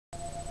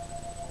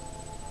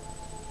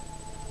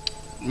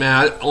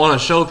Man, I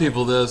want to show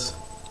people this.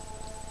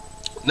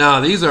 Now,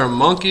 these are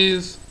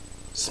monkeys,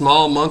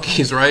 small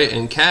monkeys, right,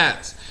 and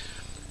cats.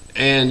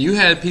 And you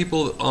had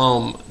people,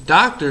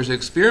 doctors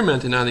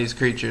experimenting on these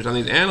creatures, on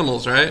these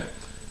animals, right?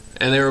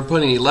 And they were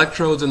putting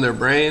electrodes in their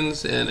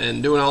brains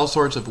and doing all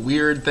sorts of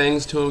weird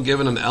things to them,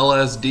 giving them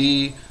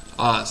LSD,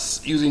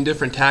 using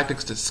different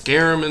tactics to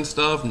scare them and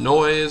stuff,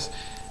 noise.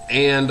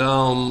 And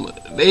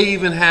they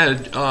even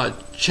had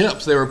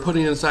chips they were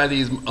putting inside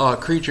these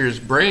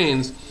creatures'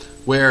 brains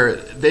where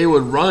they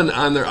would run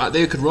on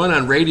they could run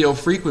on radio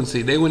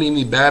frequency. They wouldn't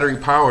even be battery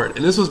powered.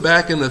 And this was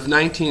back in the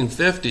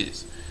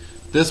 1950s.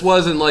 This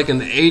wasn't like in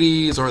the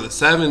 80s or the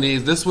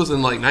 70s. This was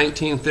in like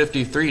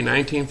 1953,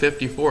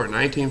 1954,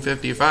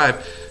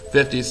 1955,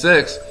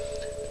 56.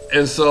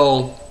 And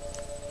so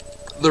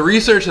the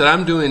research that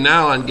I'm doing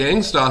now on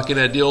gang stalking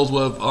that deals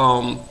with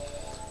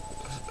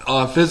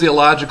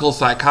physiological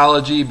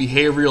psychology,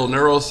 behavioral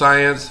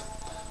neuroscience,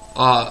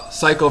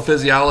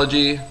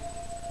 psychophysiology,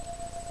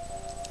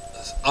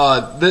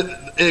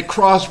 it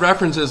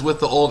cross-references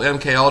with the old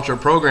MK Ultra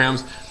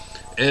programs.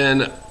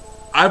 And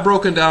I've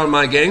broken down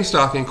my gang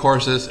stalking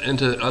courses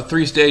into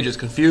 3 stages: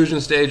 confusion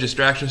stage,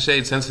 distraction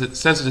stage,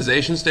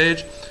 sensitization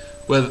stage,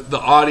 with the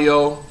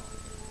audio,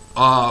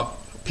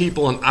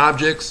 people and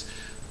objects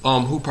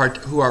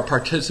who are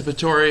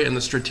participatory in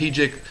the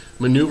strategic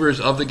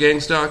maneuvers of the gang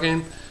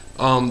stalking.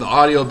 The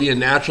audio being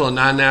natural and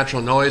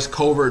non-natural noise,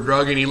 covert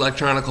drugging,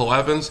 electronic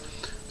weapons.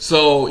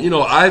 So, you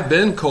know, I've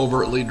been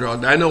covertly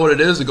drugged. I know what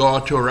it is to go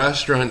out to a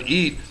restaurant,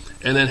 eat,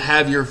 and then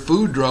have your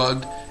food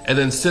drugged, and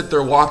then sit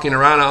there walking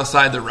around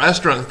outside the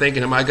restaurant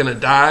thinking, am I going to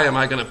die? Am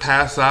I going to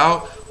pass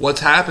out? What's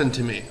happened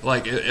to me?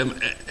 Like,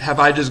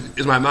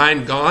 is my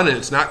mind gone and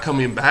it's not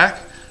coming back?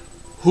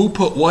 Who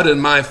put what in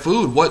my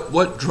food?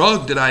 What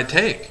drug did I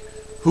take?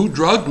 Who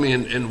drugged me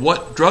and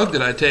what drug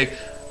did I take?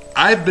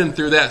 I've been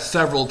through that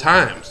several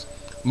times.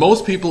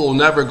 Most people will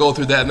never go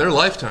through that in their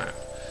lifetime.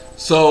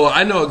 So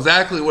I know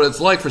exactly what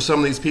it's like for some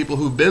of these people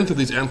who've been through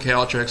these MK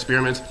Ultra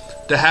experiments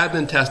to have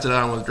been tested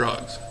on with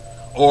drugs,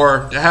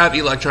 or to have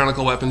electronic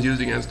weapons used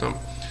against them.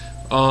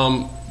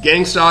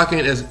 Gang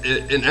stalking and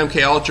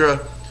MK Ultra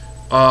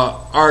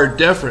are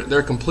different.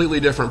 They're completely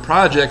different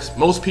projects.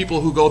 Most people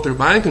who go through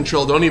mind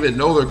control don't even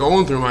know they're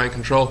going through mind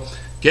control.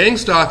 Gang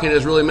stalking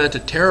is really meant to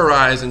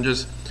terrorize and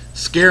just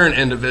scare an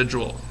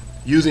individual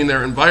using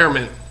their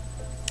environment.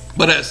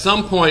 But at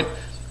some point,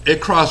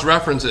 it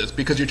cross-references,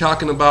 because you're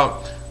talking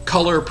about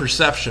color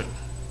perception,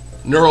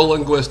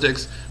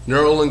 neurolinguistics,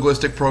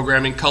 neurolinguistic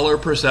programming, color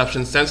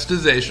perception,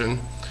 sensitization.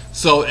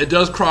 So it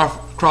does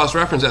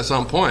cross-reference at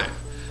some point.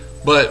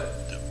 But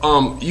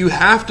you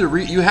have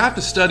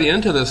to study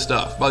into this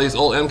stuff by these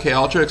old MK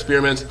Ultra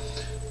experiments.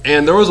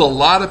 And there was a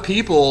lot of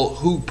people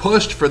who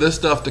pushed for this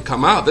stuff to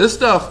come out. This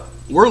stuff,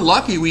 we're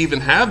lucky we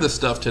even have this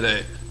stuff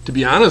today, to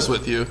be honest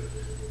with you.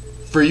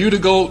 For you to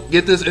go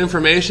get this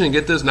information and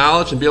get this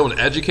knowledge and be able to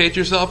educate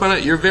yourself on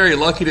it, you're very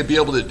lucky to be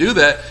able to do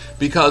that,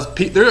 because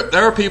there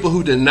are people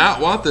who did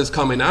not want this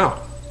coming out.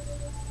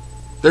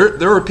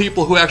 There were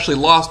people who actually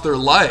lost their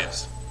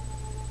lives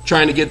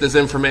trying to get this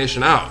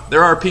information out.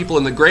 There are people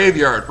in the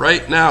graveyard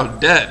right now,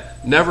 dead,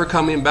 never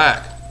coming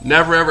back,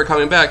 never ever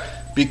coming back,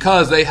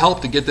 because they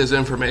helped to get this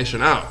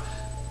information out.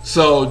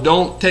 So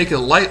don't take it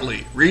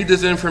lightly. Read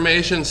this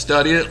information,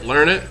 study it,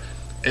 learn it,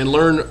 and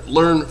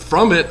learn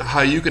from it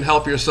how you can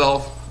help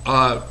yourself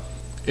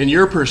in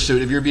your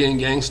pursuit. If you're being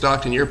gang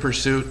stalked, in your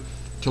pursuit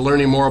to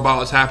learning more about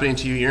what's happening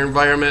to you, your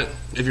environment.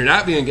 If you're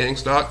not being gang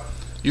stalked,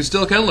 you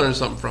still can learn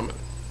something from it.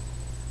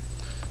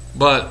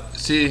 But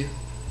see,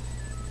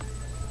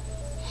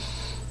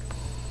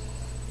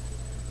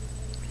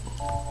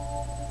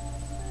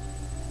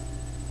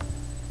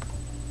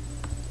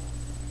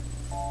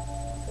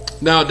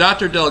 now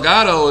Dr.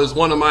 Delgado is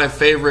one of my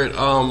favorite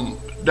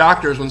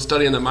doctors when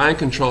studying the mind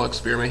control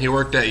experiment. He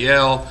worked at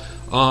Yale.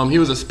 He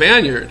was a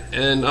Spaniard,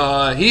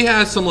 and he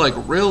had some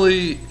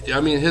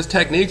his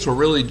techniques were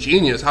really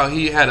genius. How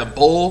he had a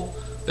bowl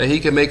that he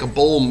could make a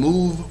bowl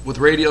move with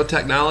radio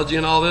technology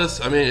and all this.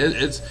 I mean,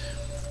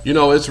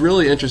 it's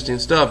really interesting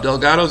stuff.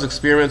 Delgado's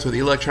experiments with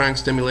electronic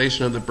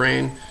stimulation of the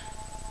brain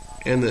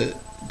and the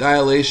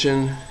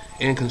dilation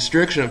and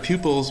constriction of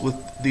pupils with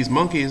these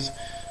monkeys.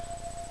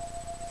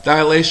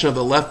 Dilation of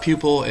the left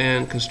pupil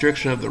and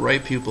constriction of the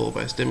right pupil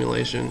by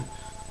stimulation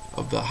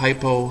of the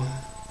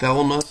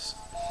hypothalamus.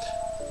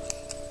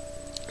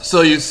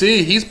 So you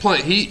see,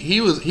 he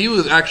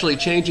was actually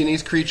changing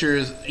these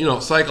creatures,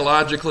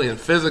 psychologically and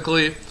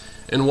physically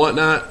and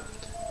whatnot.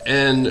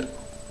 And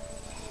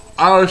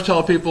I always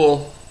tell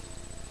people,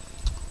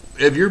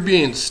 if you're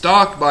being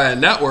stalked by a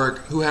network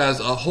who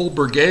has a whole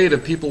brigade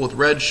of people with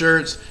red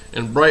shirts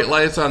and bright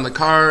lights on the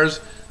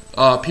cars,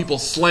 people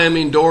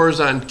slamming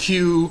doors on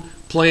cue,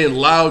 playing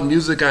loud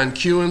music on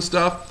cue and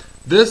stuff,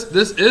 this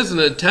is an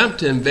attempt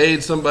to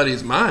invade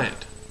somebody's mind.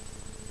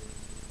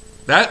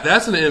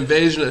 That's an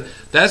invasion.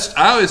 I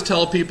always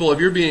tell people, if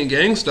you're being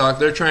gang stalked,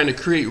 they're trying to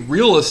create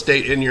real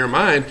estate in your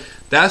mind.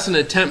 That's an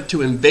attempt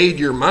to invade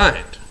your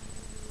mind.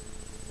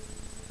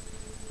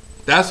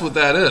 That's what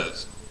that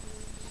is.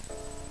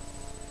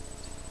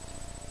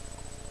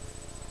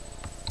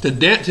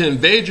 To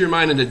invade your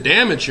mind and to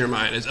damage your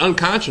mind is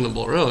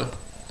unconscionable, really.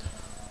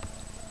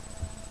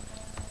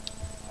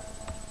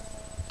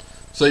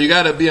 So you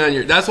got to be on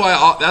your. That's why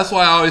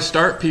I always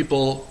start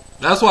people.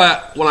 That's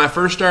why when I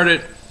first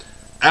started,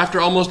 after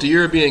almost a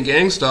year of being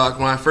gang stalked,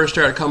 when I first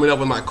started coming up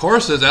with my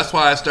courses, that's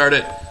why I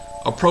started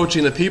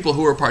approaching the people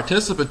who were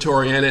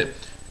participatory in it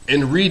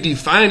and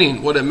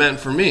redefining what it meant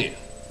for me.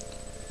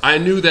 I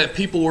knew that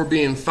people were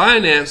being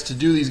financed to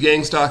do these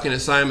gang stalking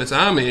assignments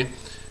on me,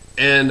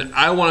 and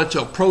I wanted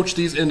to approach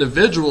these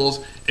individuals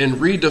and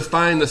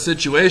redefine the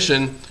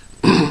situation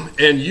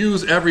and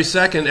use every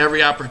second,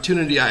 every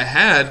opportunity I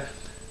had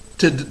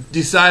to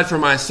decide for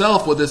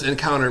myself what this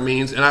encounter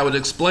means. And I would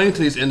explain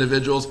to these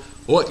individuals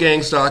what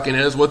gang stalking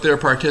is, what their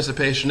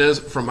participation is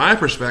from my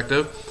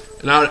perspective,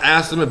 and I would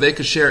ask them if they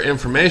could share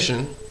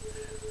information.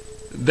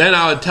 Then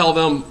I would tell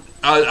them,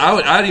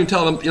 I'd even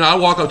tell them, I'd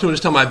walk up to them and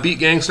just tell them I beat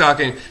gang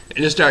stalking and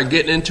just start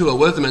getting into it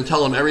with them and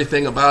tell them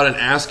everything about it and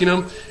asking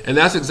them. And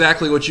that's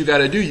exactly what you got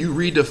to do. You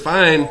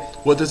redefine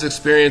what this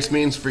experience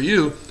means for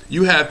you.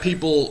 You have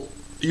people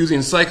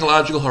using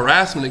psychological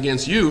harassment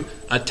against you,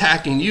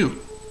 attacking you.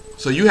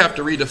 So you have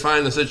to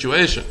redefine the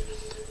situation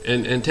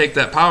and take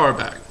that power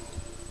back.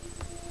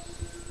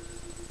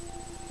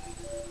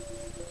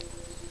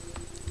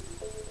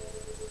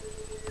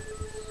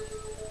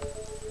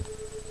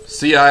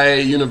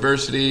 CIA,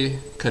 university,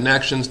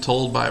 connections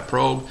told by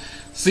probe.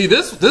 See,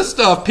 this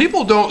stuff,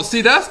 people don't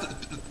see.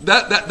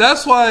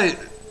 That's why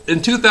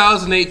in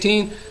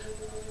 2018,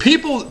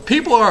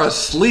 people are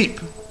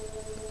asleep.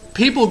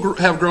 People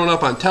have grown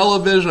up on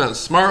television, on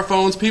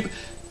smartphones.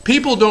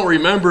 People don't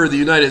remember the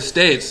United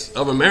States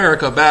of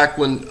America back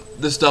when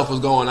this stuff was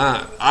going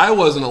on. I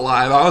wasn't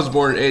alive. I was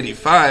born in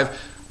 '85,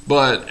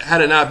 but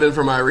had it not been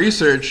for my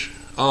research,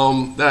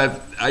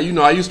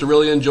 I used to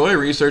really enjoy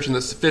research in the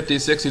 50s,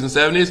 60s, and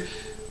 70s.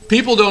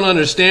 People don't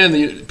understand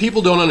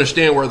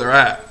where they're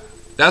at.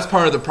 That's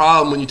part of the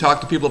problem when you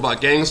talk to people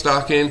about gang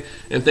stalking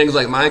and things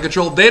like mind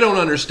control. They don't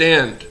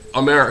understand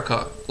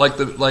America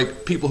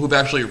like people who've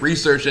actually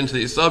researched into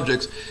these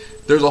subjects.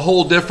 There's a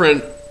whole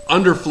different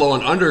underflow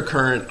and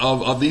undercurrent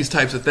of these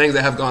types of things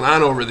that have gone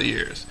on over the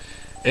years.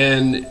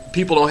 And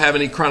people don't have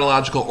any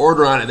chronological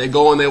order on it. They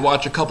go and they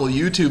watch a couple of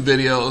YouTube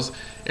videos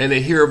and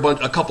they hear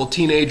a couple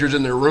teenagers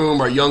in their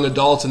room or young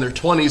adults in their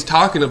 20s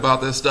talking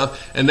about this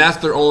stuff, and that's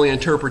their only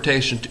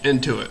interpretation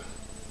into it.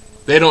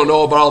 They don't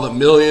know about all the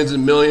millions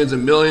and millions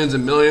and millions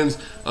and millions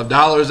of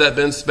dollars that have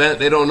been spent.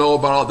 They don't know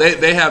about all.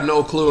 They have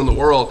no clue in the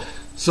world.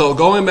 So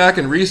going back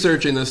and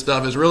researching this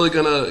stuff is really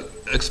going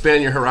to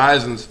expand your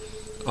horizons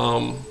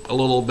a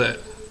little bit.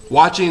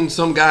 Watching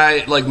some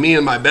guy like me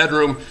in my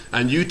bedroom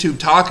on YouTube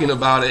talking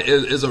about it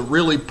is a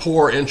really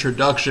poor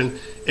introduction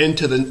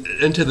into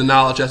the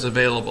knowledge that's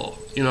available,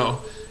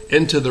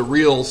 into the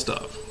real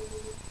stuff.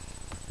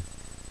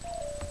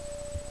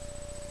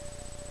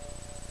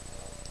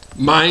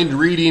 Mind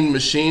reading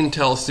machine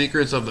tells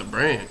secrets of the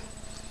brain.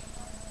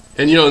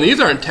 And these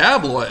aren't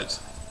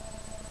tabloids.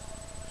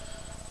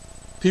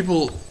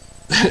 People,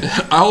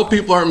 I hope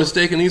people aren't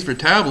mistaking these for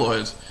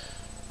tabloids.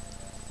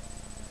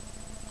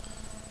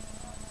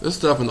 This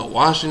stuff in the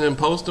Washington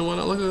Post and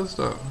whatnot. Look at this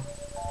stuff.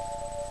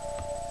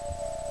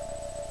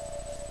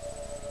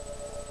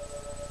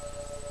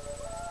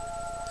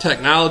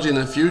 Technology in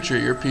the future,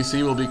 your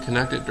PC will be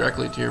connected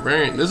directly to your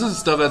brain. This is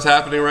stuff that's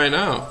happening right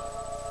now.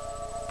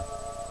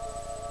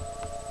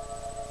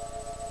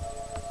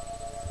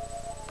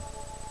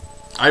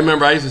 I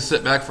remember I used to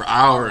sit back for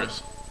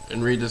hours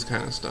and read this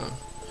kind of stuff.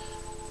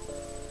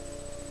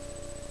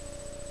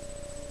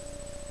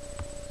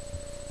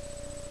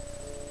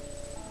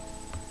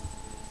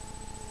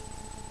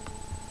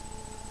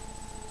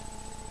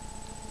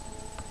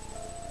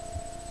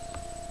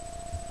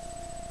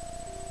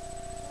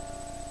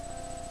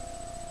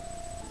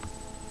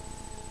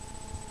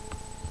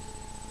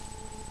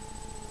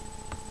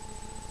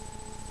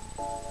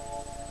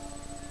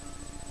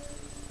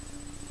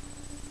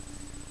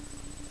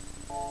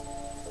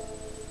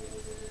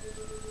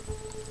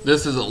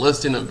 This is a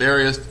listing of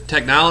various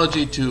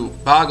technology to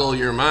boggle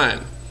your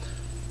mind.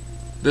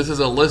 This is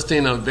a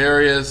listing of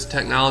various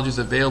technologies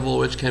available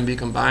which can be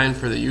combined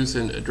for the use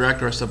in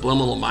direct or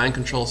subliminal mind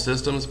control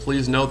systems.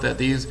 Please note that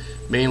these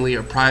mainly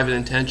are private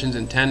intentions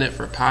intended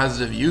for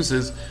positive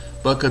uses,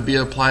 but could be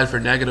applied for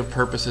negative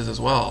purposes as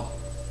well.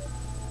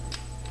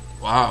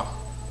 Wow.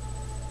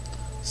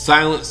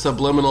 Silent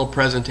subliminal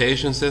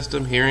presentation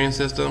system, hearing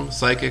system,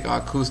 psychic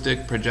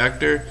acoustic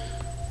projector,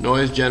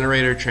 noise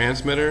generator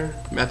transmitter,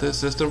 method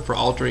system for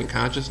altering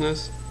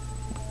consciousness,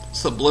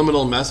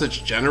 subliminal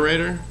message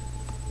generator.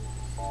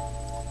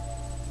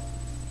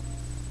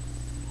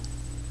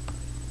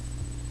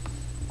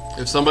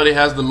 If somebody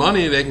has the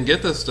money, they can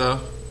get this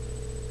stuff.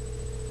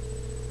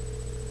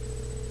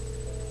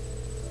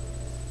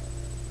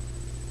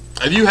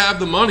 If you have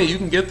the money, you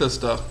can get this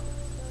stuff.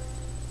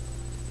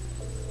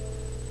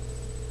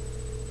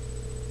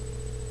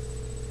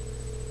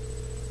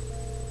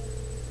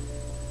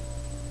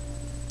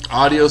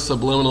 Audio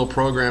subliminal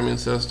programming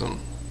system.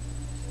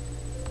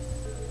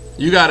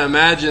 You got to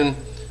imagine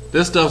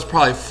This stuff's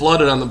probably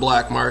flooded on the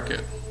black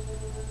market.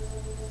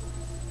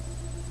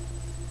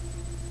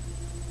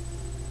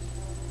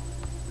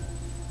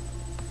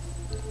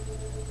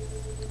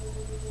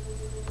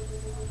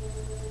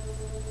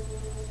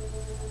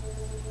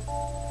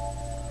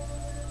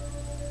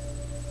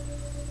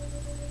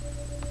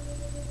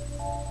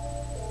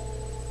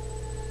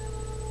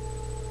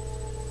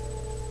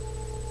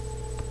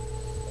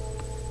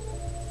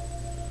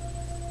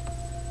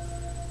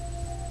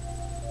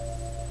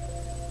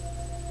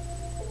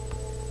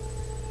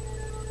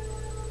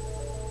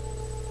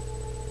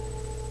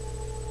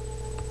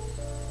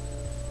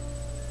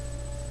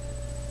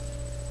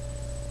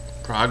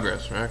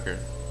 Progress record.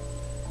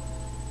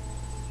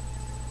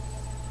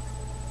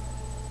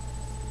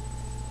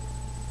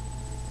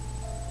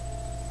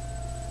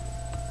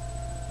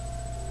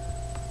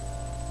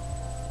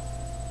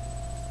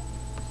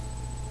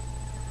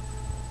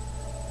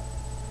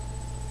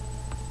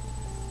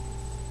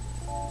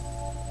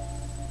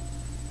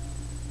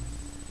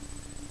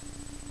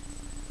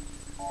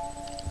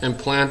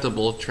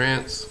 Implantable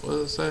trance. What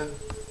does it say?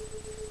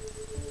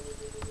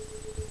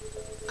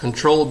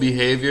 Control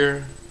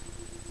behavior.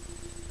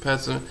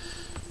 Pets.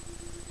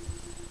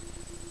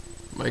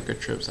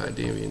 Microchips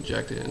ID be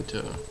injected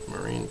into a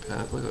marine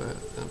pet. Look at that.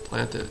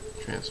 Implanted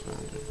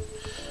transponder.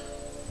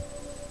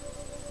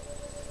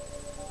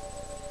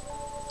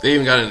 They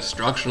even got an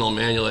instructional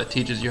manual that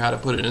teaches you how to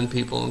put it in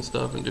people and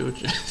stuff and do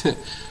it. Isn't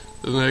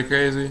that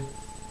crazy?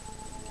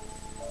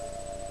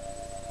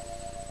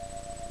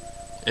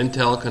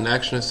 Intel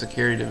Connection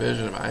Security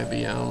Division of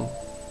IBM.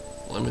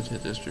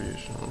 Limited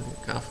distribution,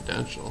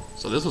 confidential.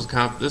 So this was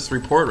this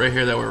report right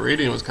here that we're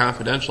reading was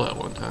confidential at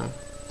one time.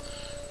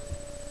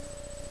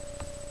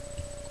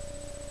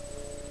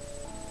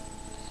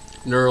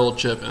 Neural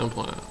chip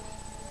implant.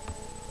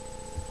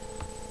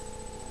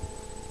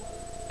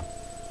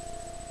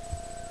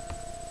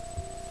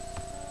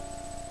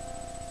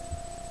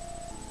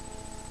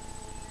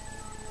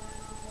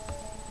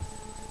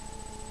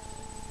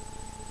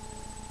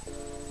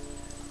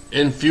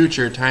 In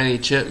future, tiny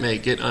chip may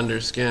get under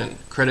skin.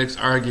 Critics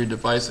argue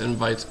device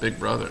invites Big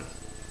Brother.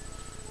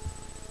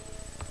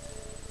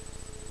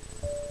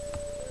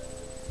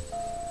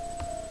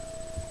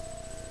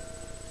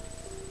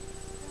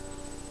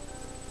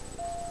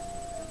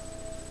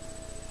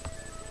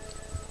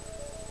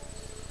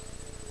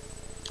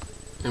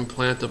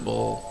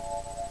 Implantable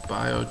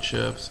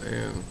biochips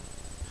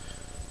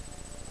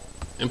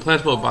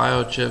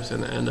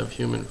and the end of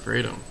human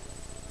freedom.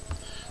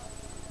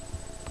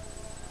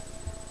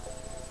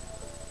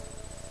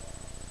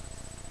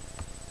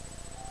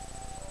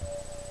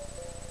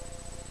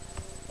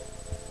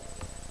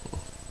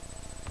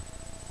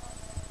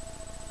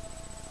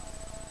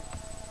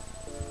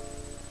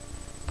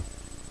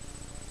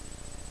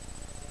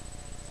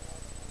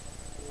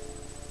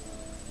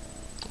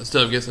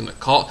 Stuff gets into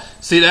cult.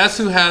 See, that's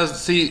who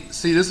has. See.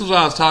 This is what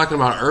I was talking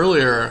about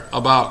earlier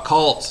about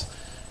cults.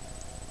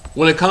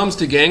 When it comes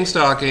to gang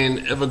stalking,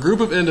 if a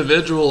group of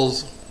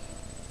individuals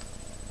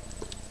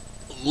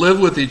live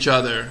with each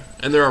other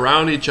and they're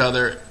around each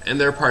other and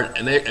they're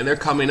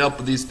coming up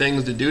with these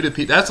things to do to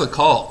people, that's a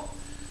cult.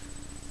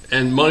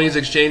 And money's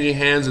exchanging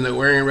hands and they're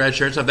wearing red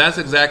shirts. Stuff. That's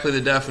exactly the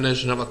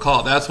definition of a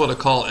cult. That's what a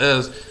cult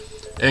is.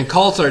 And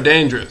cults are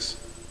dangerous.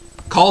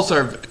 Cults.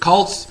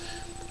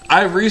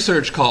 I've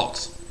researched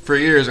cults for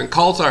years, and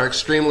cults are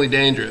extremely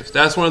dangerous.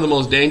 That's one of the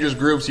most dangerous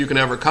groups you can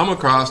ever come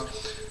across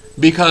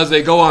because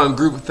they go on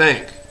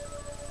groupthink.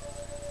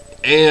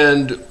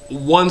 And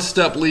one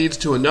step leads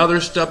to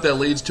another step that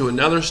leads to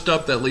another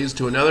step that leads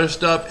to another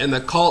step, and the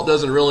cult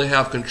doesn't really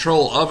have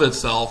control of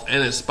itself,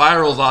 and it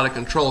spirals out of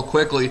control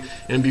quickly,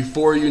 and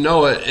before you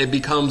know it, it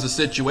becomes a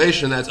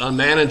situation that's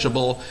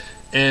unmanageable,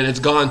 and it's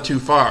gone too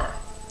far.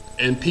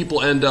 And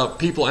people end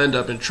up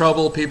in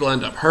trouble, people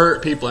end up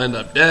hurt, people end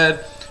up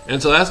dead. And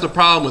so that's the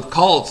problem with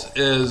cults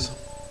is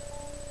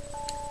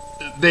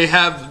they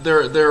have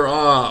their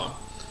own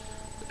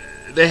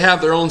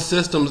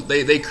systems.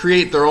 They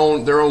create their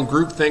own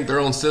groupthink, their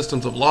own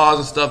systems of laws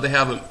and stuff. They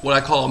have what I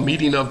call a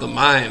meeting of the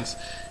minds,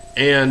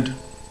 and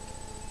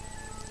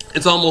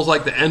it's almost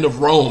like the end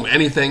of Rome.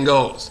 Anything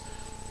goes.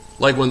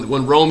 Like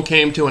when Rome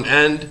came to an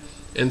end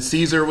and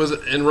Caesar was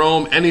in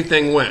Rome,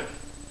 anything went.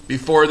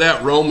 Before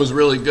that, Rome was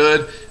really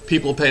good.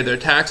 People paid their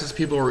taxes.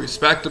 People were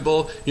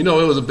respectable. You know,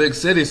 it was a big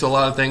city, so a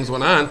lot of things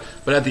went on.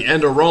 But at the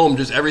end of Rome,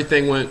 just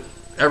everything went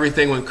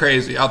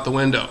crazy out the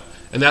window.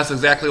 And that's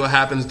exactly what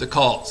happens to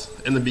cults.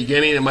 In the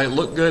beginning, it might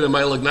look good, it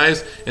might look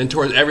nice, and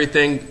towards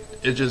everything,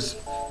 it's just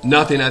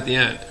nothing at the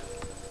end.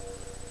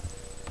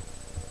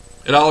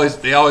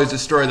 They always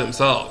destroy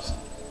themselves.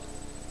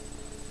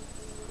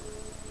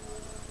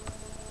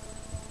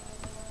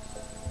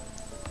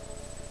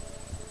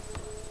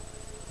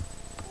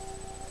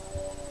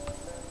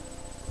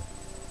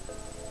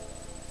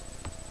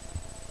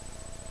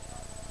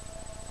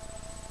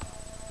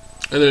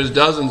 And there's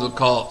dozens of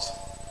cults.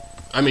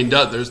 I mean,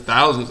 there's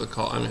thousands of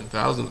cults. I mean,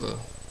 thousands of.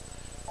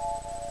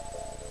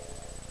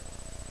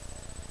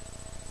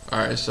 All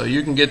right, so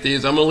you can get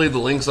these. I'm gonna leave the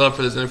links up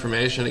for this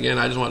information. Again,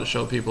 I just want to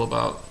show people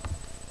about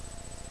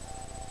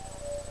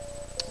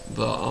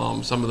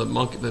the some of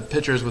the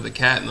pictures with the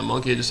cat and the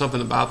monkey. Just something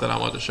about that I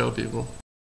want to show people.